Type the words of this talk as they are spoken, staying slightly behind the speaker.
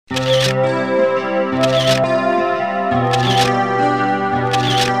When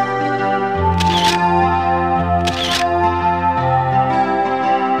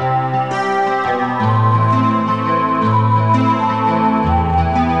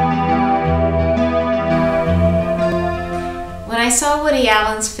I saw Woody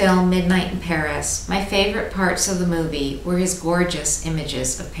Allen's film Midnight in Paris, my favorite parts of the movie were his gorgeous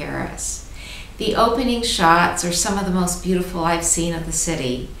images of Paris. The opening shots are some of the most beautiful I've seen of the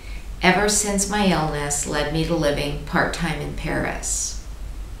city, ever since my illness led me to living part-time in Paris.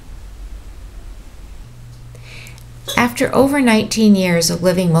 After over 19 years of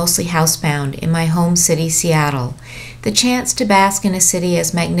living mostly housebound in my home city, Seattle, the chance to bask in a city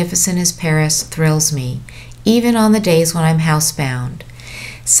as magnificent as Paris thrills me, even on the days when I'm housebound.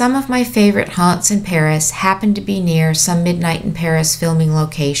 Some of my favorite haunts in Paris happen to be near some Midnight in Paris filming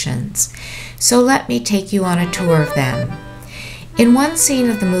locations, so let me take you on a tour of them. In one scene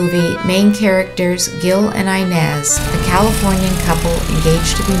of the movie, main characters Gil and Inez, a Californian couple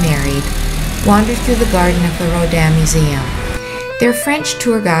engaged to be married, wander through the garden of the Rodin Museum. Their French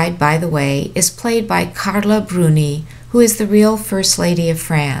tour guide, by the way, is played by Carla Bruni, who is the real First Lady of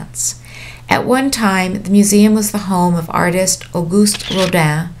France. At one time, the museum was the home of artist Auguste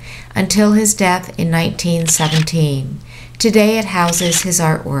Rodin until his death in 1917. Today it houses his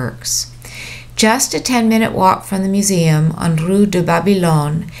artworks. Just a 10-minute walk from the museum on Rue de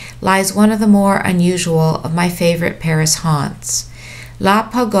Babylone lies one of the more unusual of my favorite Paris haunts. La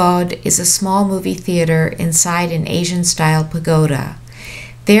Pagode is a small movie theater inside an Asian-style pagoda.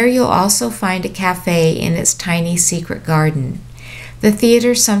 There you'll also find a cafe in its tiny secret garden. The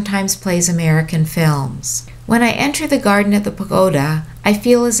theater sometimes plays American films. When I enter the garden at the pagoda, I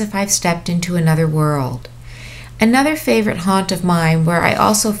feel as if I've stepped into another world. Another favorite haunt of mine where I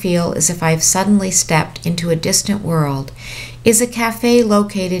also feel as if I've suddenly stepped into a distant world is a cafe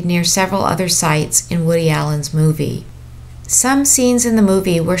located near several other sites in Woody Allen's movie. Some scenes in the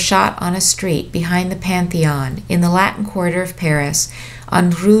movie were shot on a street behind the Pantheon in the Latin Quarter of Paris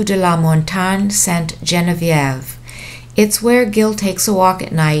on Rue de la Montagne, Sainte-Geneviève. It's where Gil takes a walk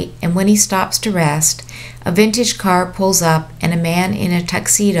at night, and when he stops to rest, a vintage car pulls up and a man in a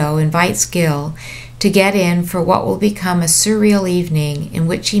tuxedo invites Gil to get in for what will become a surreal evening in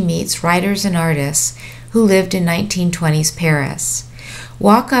which he meets writers and artists who lived in 1920s Paris.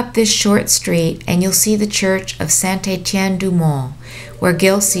 Walk up this short street and you'll see the church of Saint-Étienne-du-Mont, where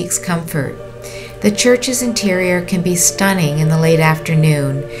Gil seeks comfort. The church's interior can be stunning in the late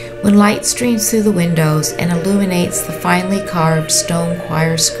afternoon when light streams through the windows and illuminates the finely carved stone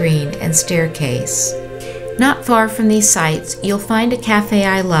choir screen and staircase. Not far from these sites, you'll find a cafe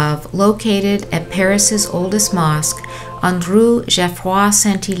I love located at Paris's oldest mosque on Rue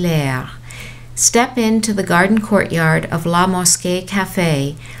Geoffroy-St. Hilaire. Step into the garden courtyard of La Mosquée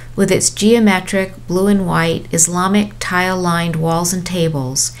Café with its geometric blue and white Islamic tile-lined walls and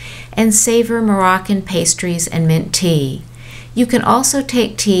tables, and savor Moroccan pastries and mint tea. You can also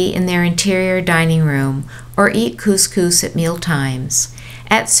take tea in their interior dining room or eat couscous at meal times.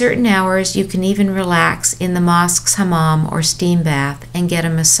 At certain hours, you can even relax in the mosque's hammam or steam bath and get a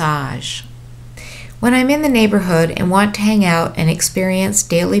massage. When I'm in the neighborhood and want to hang out and experience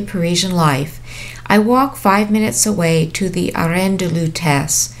daily Parisian life, I walk 5 minutes away to the Arènes de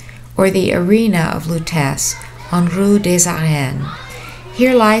Lutèce, or the Arena of Lutèce, on Rue des Arènes.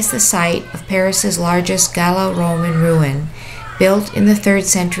 Here lies the site of Paris's largest Gallo-Roman ruin, built in the 3rd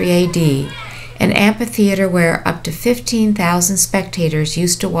century AD, an amphitheater where up to 15,000 spectators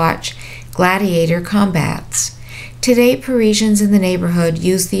used to watch gladiator combats. Today, Parisians in the neighborhood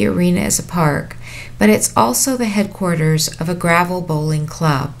use the arena as a park, but it's also the headquarters of a gravel bowling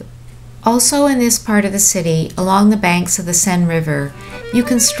club. Also in this part of the city, along the banks of the Seine River, you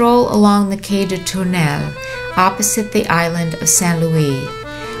can stroll along the Quai de Tournelles, opposite the island of Saint Louis,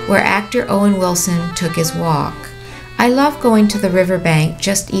 where actor Owen Wilson took his walk. I love going to the riverbank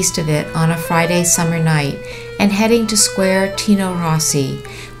just east of it on a Friday summer night and heading to Square Tino Rossi,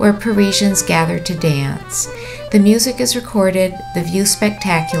 where Parisians gather to dance. The music is recorded, the view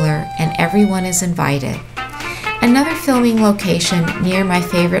spectacular, and everyone is invited. Another filming location near my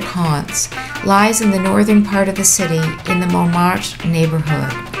favorite haunts lies in the northern part of the city in the Montmartre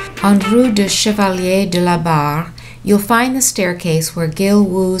neighborhood. On Rue de Chevalier-de-la-barre, you'll find the staircase where Gil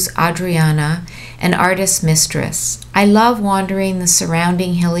woos Adriana, an artist's mistress. I love wandering the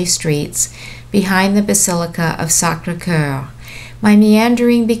surrounding hilly streets behind the Basilica of Sacré-Cœur. My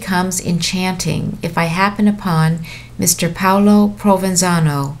meandering becomes enchanting if I happen upon Mr. Paolo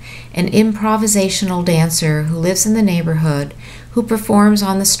Provenzano, an improvisational dancer who lives in the neighborhood, who performs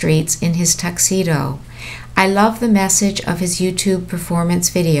on the streets in his tuxedo. I love the message of his YouTube performance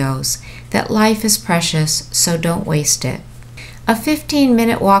videos, that life is precious, so don't waste it. A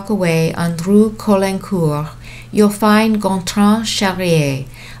 15-minute walk away on Rue Colincourt, you'll find Gontran Charrier,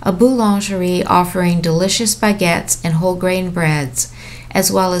 a boulangerie offering delicious baguettes and whole-grain breads,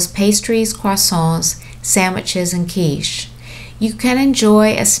 as well as pastries, croissants, sandwiches, and quiche. You can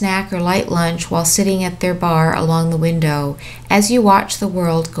enjoy a snack or light lunch while sitting at their bar along the window as you watch the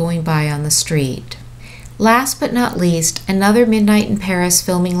world going by on the street. Last but not least, another Midnight in Paris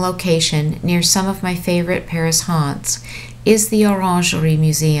filming location near some of my favorite Paris haunts is the Orangerie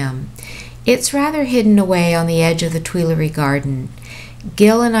Museum. It's rather hidden away on the edge of the Tuileries Garden.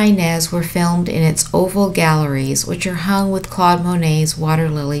 Gil and Inez were filmed in its oval galleries, which are hung with Claude Monet's water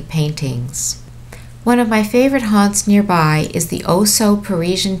lily paintings. One of my favorite haunts nearby is the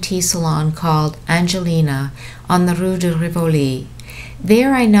oh-so-Parisian tea salon called Angelina on the Rue de Rivoli.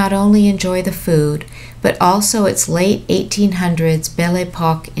 There I not only enjoy the food, but also its late 1800s Belle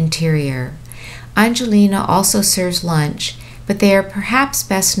Epoque interior. Angelina also serves lunch, but they are perhaps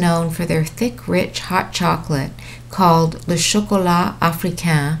best known for their thick, rich hot chocolate called Le Chocolat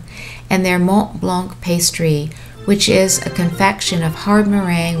Africain and their Mont Blanc pastry, which is a confection of hard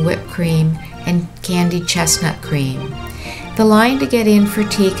meringue, whipped cream, and candied chestnut cream. The line to get in for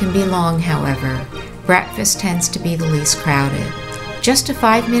tea can be long, however. Breakfast tends to be the least crowded. Just a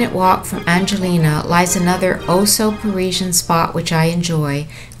 5-minute walk from Angelina lies another oh-so-Parisian spot which I enjoy,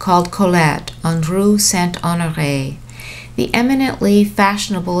 called Colette on Rue Saint-Honoré. The eminently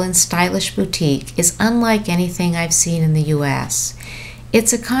fashionable and stylish boutique is unlike anything I've seen in the U.S.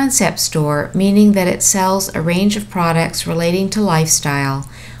 It's a concept store, meaning that it sells a range of products relating to lifestyle,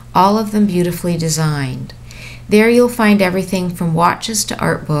 all of them beautifully designed. There you'll find everything from watches to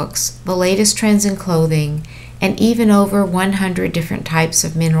art books, the latest trends in clothing, and even over 100 different types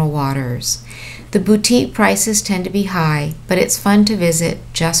of mineral waters. The boutique prices tend to be high, but it's fun to visit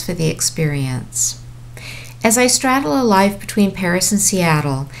just for the experience. As I straddle a life between Paris and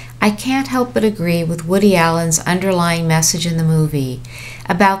Seattle, I can't help but agree with Woody Allen's underlying message in the movie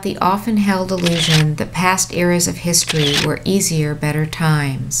about the often held illusion that past eras of history were easier, better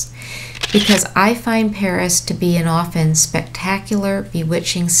times. Because I find Paris to be an often spectacular,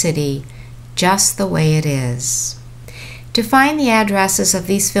 bewitching city, just the way it is. To find the addresses of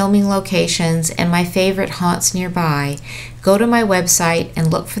these filming locations and my favorite haunts nearby, go to my website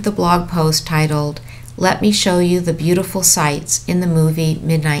and look for the blog post titled, "Let me show you the beautiful sights in the movie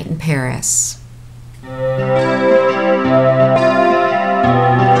Midnight in Paris."